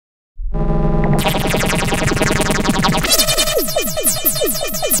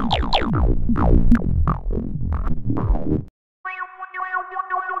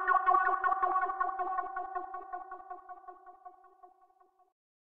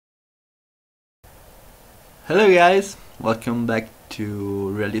Hello guys, welcome back to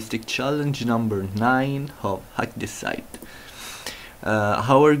realistic challenge number 9 of HackThisSite.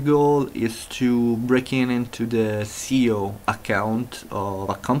 Our goal is to break into the CEO account of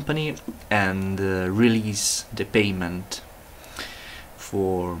a company and release the payment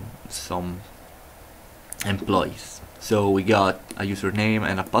for some employees. So we got a username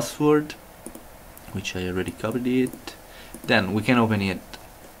and a password, which I already copied it. Then we can open it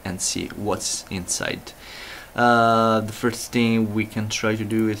and see what's inside. The first thing we can try to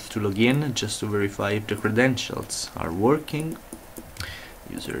do is to log in just to verify if the credentials are working.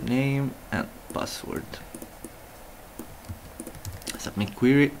 Username and password. Submit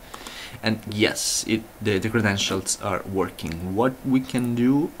query, and yes, the credentials are working. What we can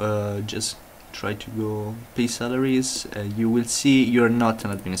do, just try to go pay salaries. You will see you're not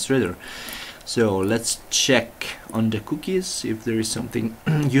an administrator. So let's check on the cookies if there is something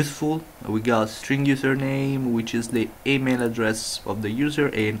useful. We got string username, which is the email address of the user,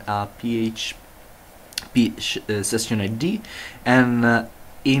 and a PHP session ID and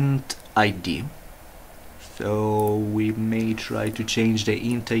int ID. So we may try to change the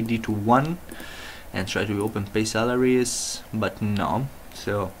int ID to 1 and try to open pay salaries, but no.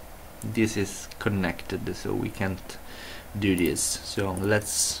 So this is connected, so we can't do this. So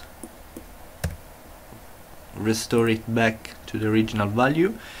let's restore it back to the original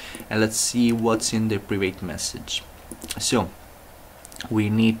value, and let's see what's in the private message. So we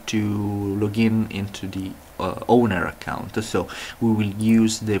need to log in into the owner account, so we will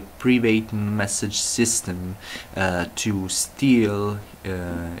use the private message system to steal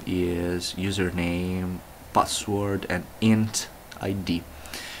his username, password and int ID.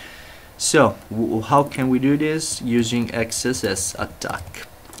 So how can we do this? Using XSS attack.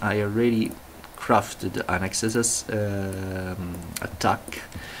 I already crafted an XSS attack,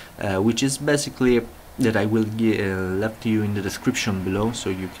 which is basically that I will left you in the description below so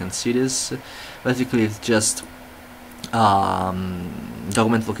you can see this. Basically it's just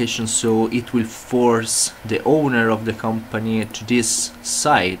document location, so it will force the owner of the company to this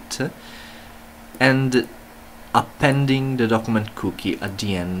site and appending the document cookie at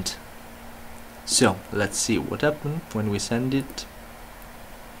the end. So let's see what happened when we send it.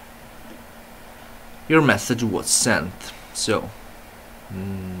 Your message was sent, so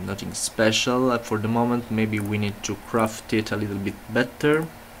nothing special for the moment. Maybe we need to craft it a little bit better,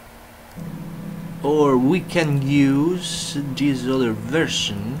 or we can use this other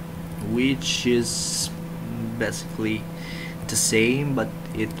version, which is basically the same, but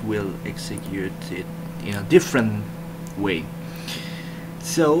it will execute it in a different way.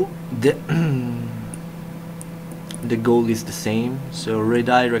 So the goal is the same, so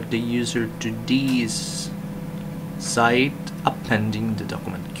redirect the user to this site appending the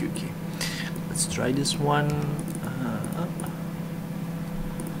document cookie. Let's try this one.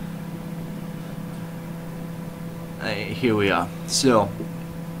 Here we are. So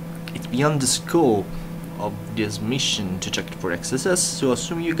it's beyond the scope of this mission to check for XSS, so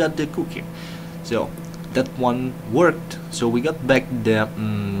assume you got the cookie. So that one worked, so we got back the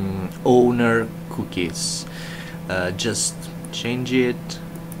owner cookies. Just change it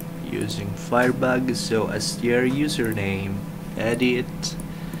using Firebug. So str username, edit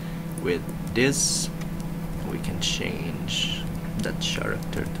with this. We can change that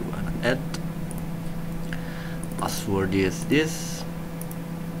character to an ed. Password is this.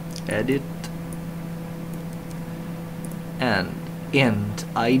 Edit, and int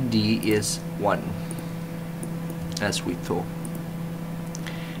ID is 1, as we thought.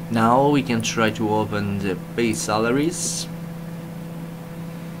 Now we can try to open the pay salaries,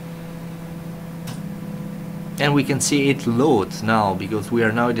 and we can see it loads now because we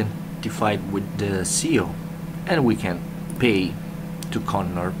are now identified with the CEO, and we can pay to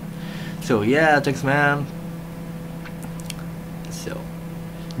Connor. So yeah, thanks man. So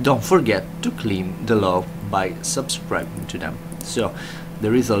don't forget to clean the log by subscribing to them. So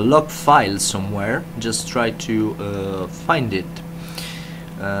there is a log file somewhere, just try to find it.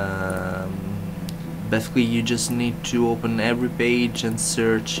 Basically you just need to open every page and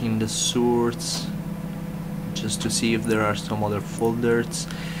search in the source just to see if there are some other folders,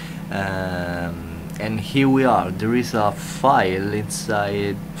 and here we are. There is a file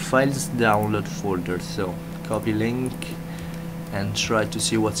inside files download folder, so copy link and try to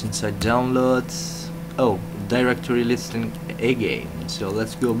see what's inside downloads. Oh, directory listing again. So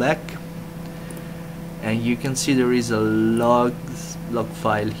let's go back, and you can see there is a log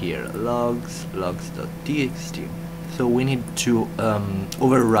file here, logs.txt. So we need to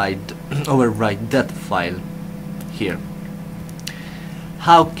override that file here.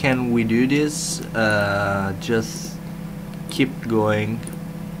 How can we do this? Just keep going,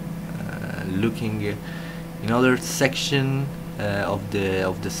 looking in other section of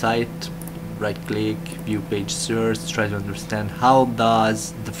the site. Right click, view page source, try to understand how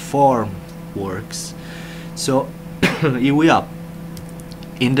does the form works. So here we are.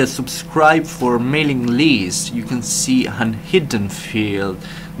 In the subscribe for mailing list, you can see an hidden field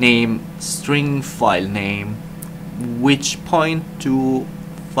name string file name, which point to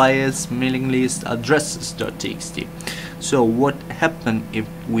files mailing list addresses.txt. So what happen if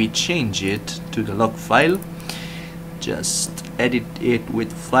we change it to the log file? Just edit it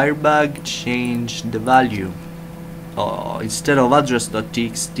with Firebug, change the value. Instead of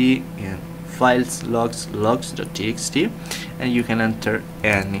address.txt, in files logs logs.txt, and you can enter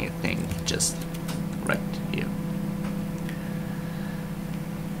anything just right here.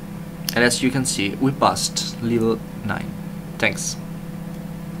 And as you can see, we passed level 9. Thanks.